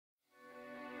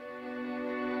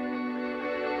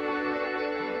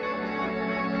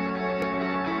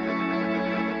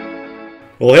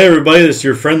Well, hey everybody, this is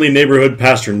your friendly neighborhood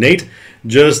pastor Nate.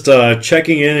 Just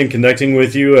checking in and connecting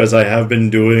with you as I have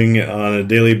been doing on a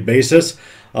daily basis.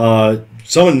 Some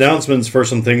announcements for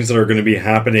some things that are going to be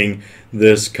happening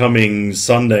this coming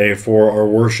Sunday for our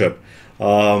worship.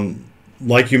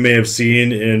 Like you may have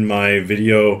seen in my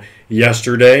video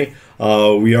yesterday,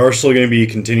 we are still going to be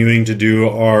continuing to do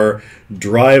our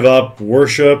drive up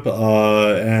worship,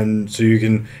 and so you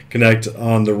can connect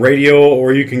on the radio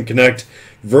or you can connect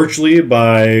virtually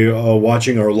by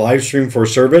watching our live stream for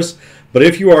service. But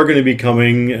if you are going to be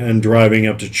coming and driving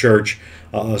up to church,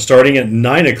 starting at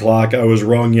 9 o'clock, I was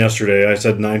wrong yesterday, I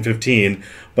said 9:15,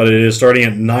 but it is starting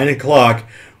at 9 o'clock.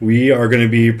 We are going to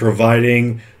be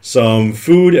providing some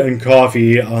food and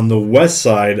coffee on the west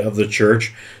side of the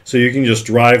church, so you can just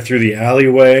drive through the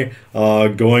alleyway,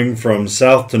 going from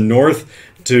south to north,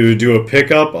 to do a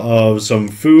pickup of some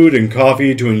food and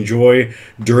coffee to enjoy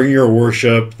during your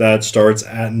worship that starts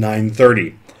at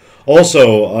 9:30.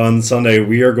 Also, on Sunday,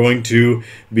 we are going to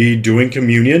be doing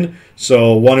communion,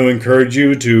 so want to encourage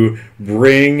you to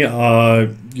bring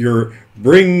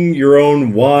your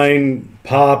own wine,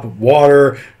 pop,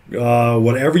 water,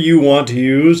 whatever you want to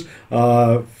use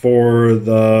for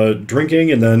the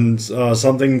drinking, and then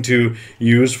something to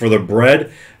use for the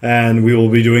bread. And we will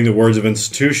be doing the words of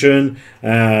institution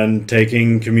and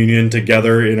taking communion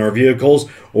together in our vehicles.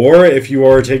 Or if you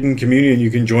are taking communion, you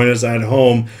can join us at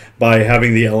home by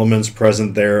having the elements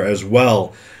present there as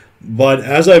well. But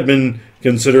as I've been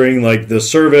considering like the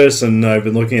service, and I've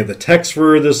been looking at the text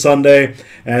for this Sunday,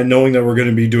 and knowing that we're going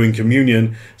to be doing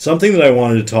communion, something that I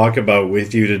wanted to talk about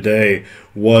with you today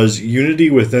was unity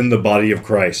within the body of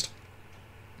Christ.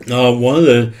 One of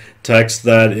the texts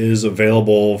that is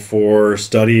available for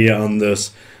study on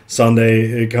this Sunday,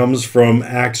 it comes from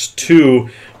Acts 2,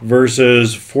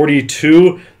 verses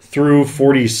 42 through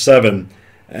 47.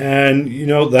 And,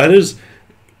 that is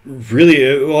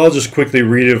really, well, I'll just quickly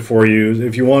read it for you.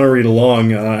 If you want to read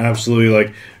along,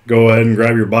 absolutely, go ahead and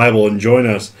grab your Bible and join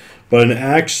us. But in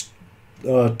Acts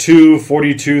 2,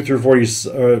 42 through 40,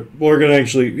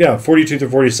 42 through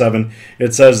 47,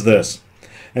 it says this: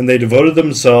 "And they devoted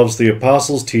themselves to the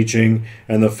apostles' teaching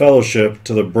and the fellowship,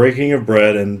 to the breaking of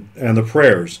bread and the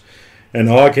prayers. And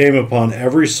awe came upon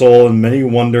every soul, and many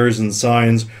wonders and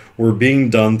signs were being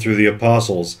done through the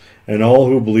apostles. And all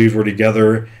who believed were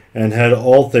together and had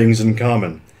all things in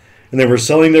common. And they were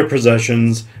selling their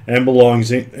possessions and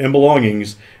belongings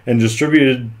and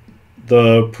distributed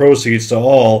the proceeds to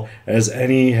all as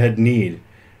any had need.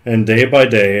 And day by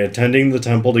day, attending the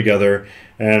temple together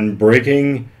and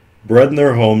breaking bread in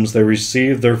their homes, they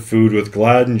received their food with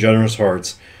glad and generous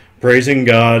hearts, praising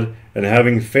God and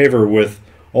having favor with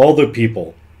all the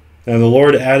people. And the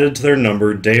Lord added to their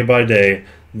number day by day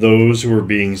those who were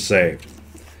being saved."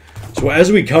 So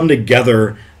as we come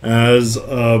together as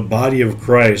a body of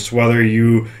Christ, whether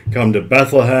you come to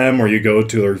Bethlehem or you go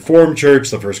to the Reformed Church,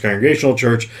 the First Congregational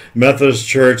Church, Methodist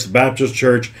Church, the Baptist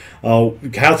Church,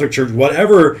 Catholic Church,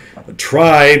 whatever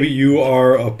tribe you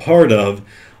are a part of,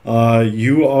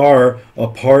 you are a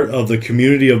part of the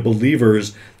community of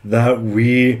believers that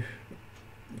we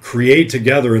create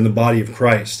together in the body of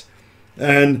Christ.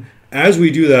 And as we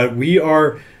do that, we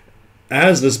are,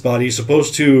 as this body,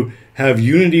 supposed to have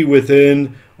unity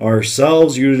within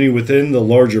ourselves, unity within the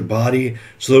larger body,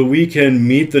 so that we can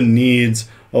meet the needs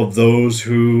of those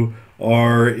who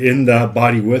are in that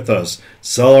body with us.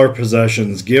 Sell our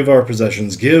possessions, give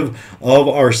of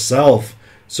ourself,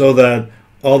 so that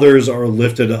others are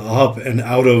lifted up and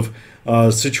out of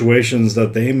situations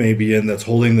that they may be in that's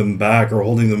holding them back or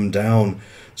holding them down,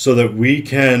 so that we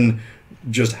can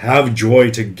just have joy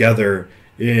together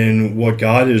in what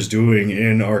God is doing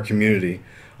in our community.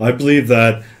 I believe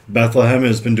that Bethlehem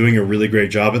has been doing a really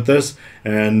great job at this,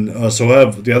 and so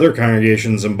have the other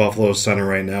congregations in Buffalo Center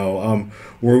right now.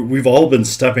 We've all been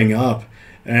stepping up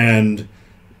and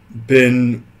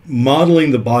been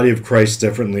modeling the body of Christ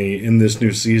differently in this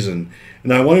new season.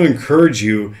 And I want to encourage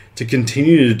you to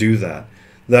continue to do that.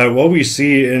 That what we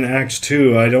see in Acts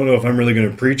 2, I don't know if I'm really going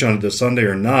to preach on it this Sunday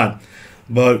or not,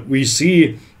 but we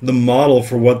see the model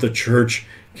for what the church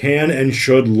can and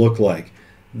should look like.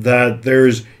 That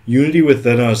there's unity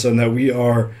within us, and that we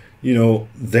are,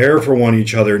 there for one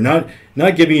each other, not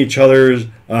giving each other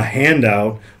a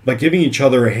handout, but giving each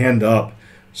other a hand up,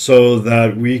 so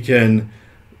that we can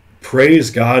praise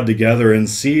God together and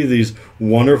see these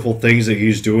wonderful things that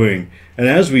He's doing. And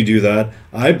as we do that,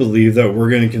 I believe that we're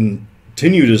going to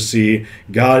continue to see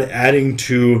God adding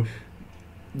to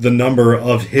the number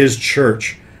of His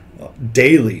church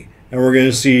daily, and we're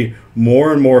going to see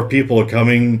more and more people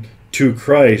coming to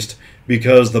Christ,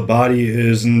 because the body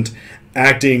isn't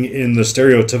acting in the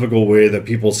stereotypical way that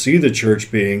people see the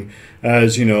church being.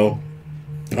 As you know,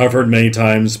 I've heard many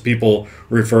times people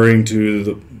referring to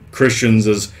the Christians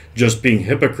as just being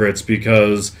hypocrites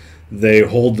because they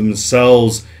hold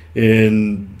themselves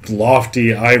in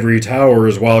lofty ivory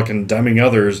towers while condemning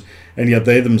others, and yet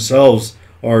they themselves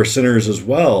are sinners as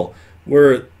well.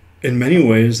 Where in many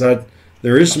ways that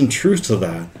there is some truth to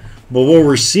that. But what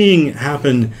we're seeing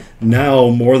happen now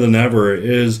more than ever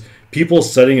is people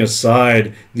setting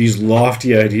aside these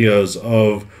lofty ideas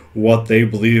of what they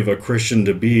believe a Christian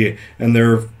to be, and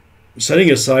they're setting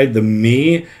aside the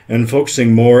me and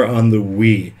focusing more on the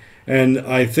we. And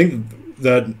I think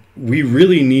that we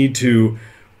really need to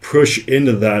push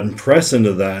into that and press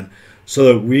into that so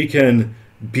that we can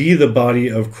be the body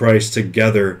of Christ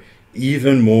together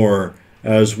even more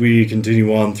as we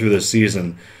continue on through this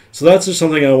season. So that's just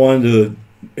something I wanted to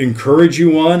encourage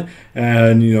you on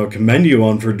and commend you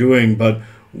on for doing, but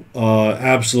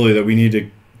absolutely that we need to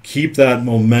keep that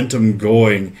momentum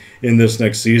going in this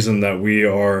next season that we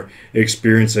are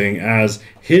experiencing as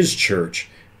his church.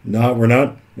 We're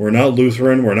not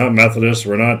Lutheran, we're not Methodist,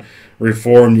 we're not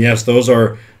Reformed. Yes, those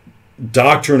are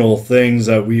doctrinal things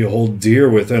that we hold dear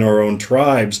within our own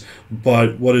tribes,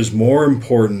 but what is more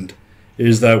important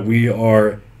is that we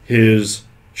are his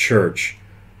church.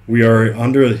 We are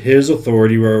under his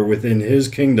authority, we are within his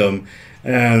kingdom,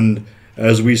 and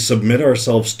as we submit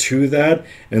ourselves to that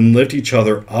and lift each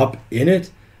other up in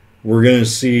it, we're going to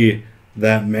see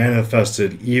that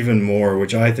manifested even more,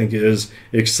 which I think is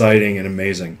exciting and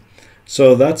amazing.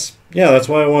 So that's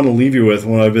why I want to leave you with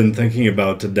what I've been thinking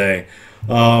about today.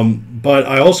 But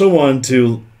I also want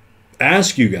to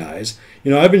ask you guys,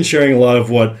 I've been sharing a lot of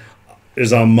what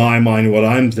is on my mind, what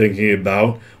I'm thinking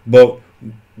about, but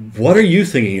what are you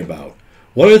thinking about?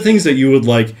 What are the things that you would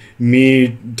like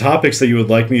topics that you would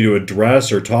like me to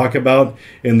address or talk about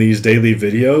in these daily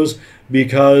videos?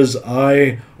 Because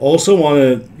I also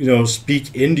want to,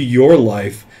 speak into your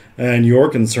life and your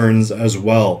concerns as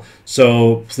well.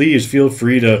 So please feel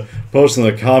free to post in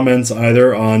the comments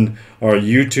either on our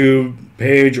YouTube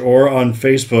page or on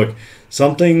Facebook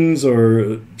some things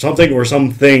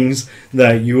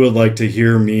that you would like to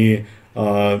hear me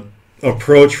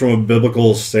approach from a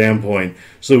biblical standpoint,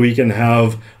 so we can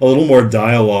have a little more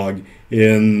dialogue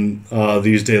in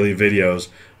these daily videos.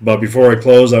 But before I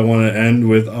close, I want to end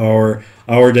with our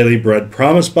Daily Bread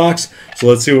Promise Box. So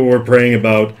let's see what we're praying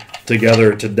about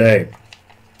together today.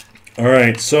 All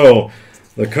right, so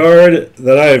the card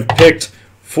that I've picked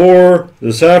for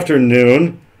this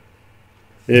afternoon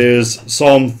is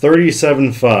Psalm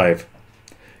 37:5.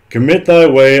 Commit thy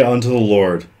way unto the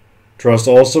Lord. Trust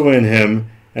also in him,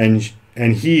 and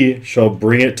he shall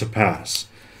bring it to pass.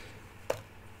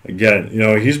 Again,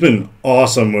 he's been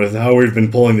awesome with how we've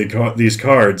been pulling these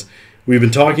cards. We've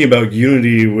been talking about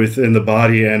unity within the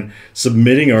body and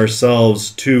submitting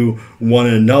ourselves to one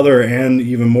another, and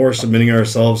even more submitting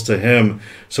ourselves to him.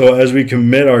 So as we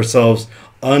commit ourselves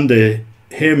unto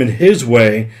him in his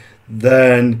way,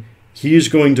 then he's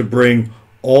going to bring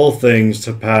all things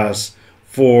to pass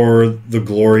for the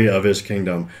glory of his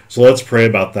kingdom. So let's pray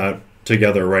about that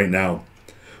together right now.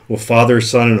 Well, Father,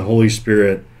 Son, and Holy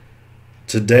Spirit,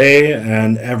 today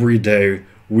and every day,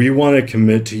 we want to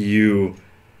commit to you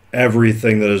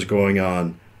everything that is going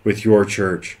on with your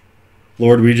church.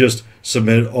 Lord, we just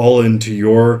submit it all into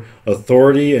your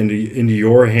authority and into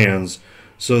your hands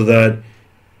so that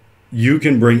you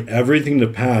can bring everything to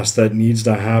pass that needs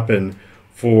to happen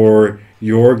for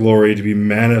your glory to be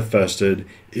manifested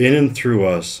in and through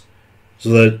us, so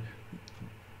that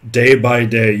day by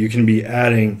day you can be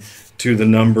adding to the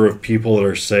number of people that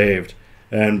are saved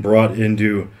and brought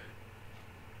into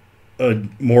a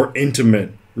more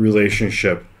intimate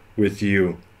relationship with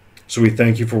you. So we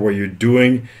thank you for what you're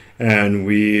doing, and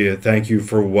we thank you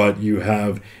for what you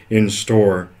have in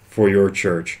store for your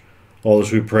church. All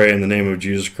this we pray in the name of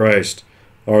Jesus Christ,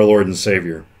 our Lord and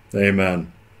Savior.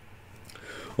 Amen.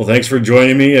 Well, thanks for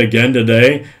joining me again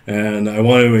today, and I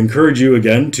want to encourage you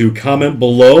again to comment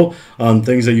below on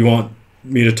things that you want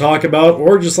me to talk about,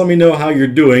 or just let me know how you're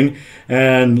doing,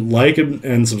 and like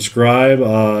and subscribe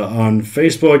on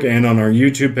Facebook and on our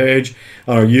YouTube page.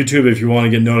 On our YouTube, if you want to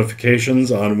get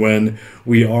notifications on when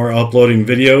we are uploading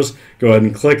videos, go ahead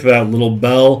and click that little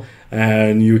bell,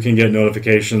 and you can get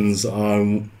notifications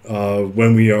on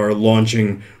when we are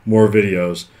launching more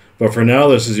videos. But for now,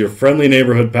 this is your friendly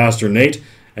neighborhood pastor, Nate,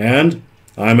 and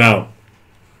I'm out.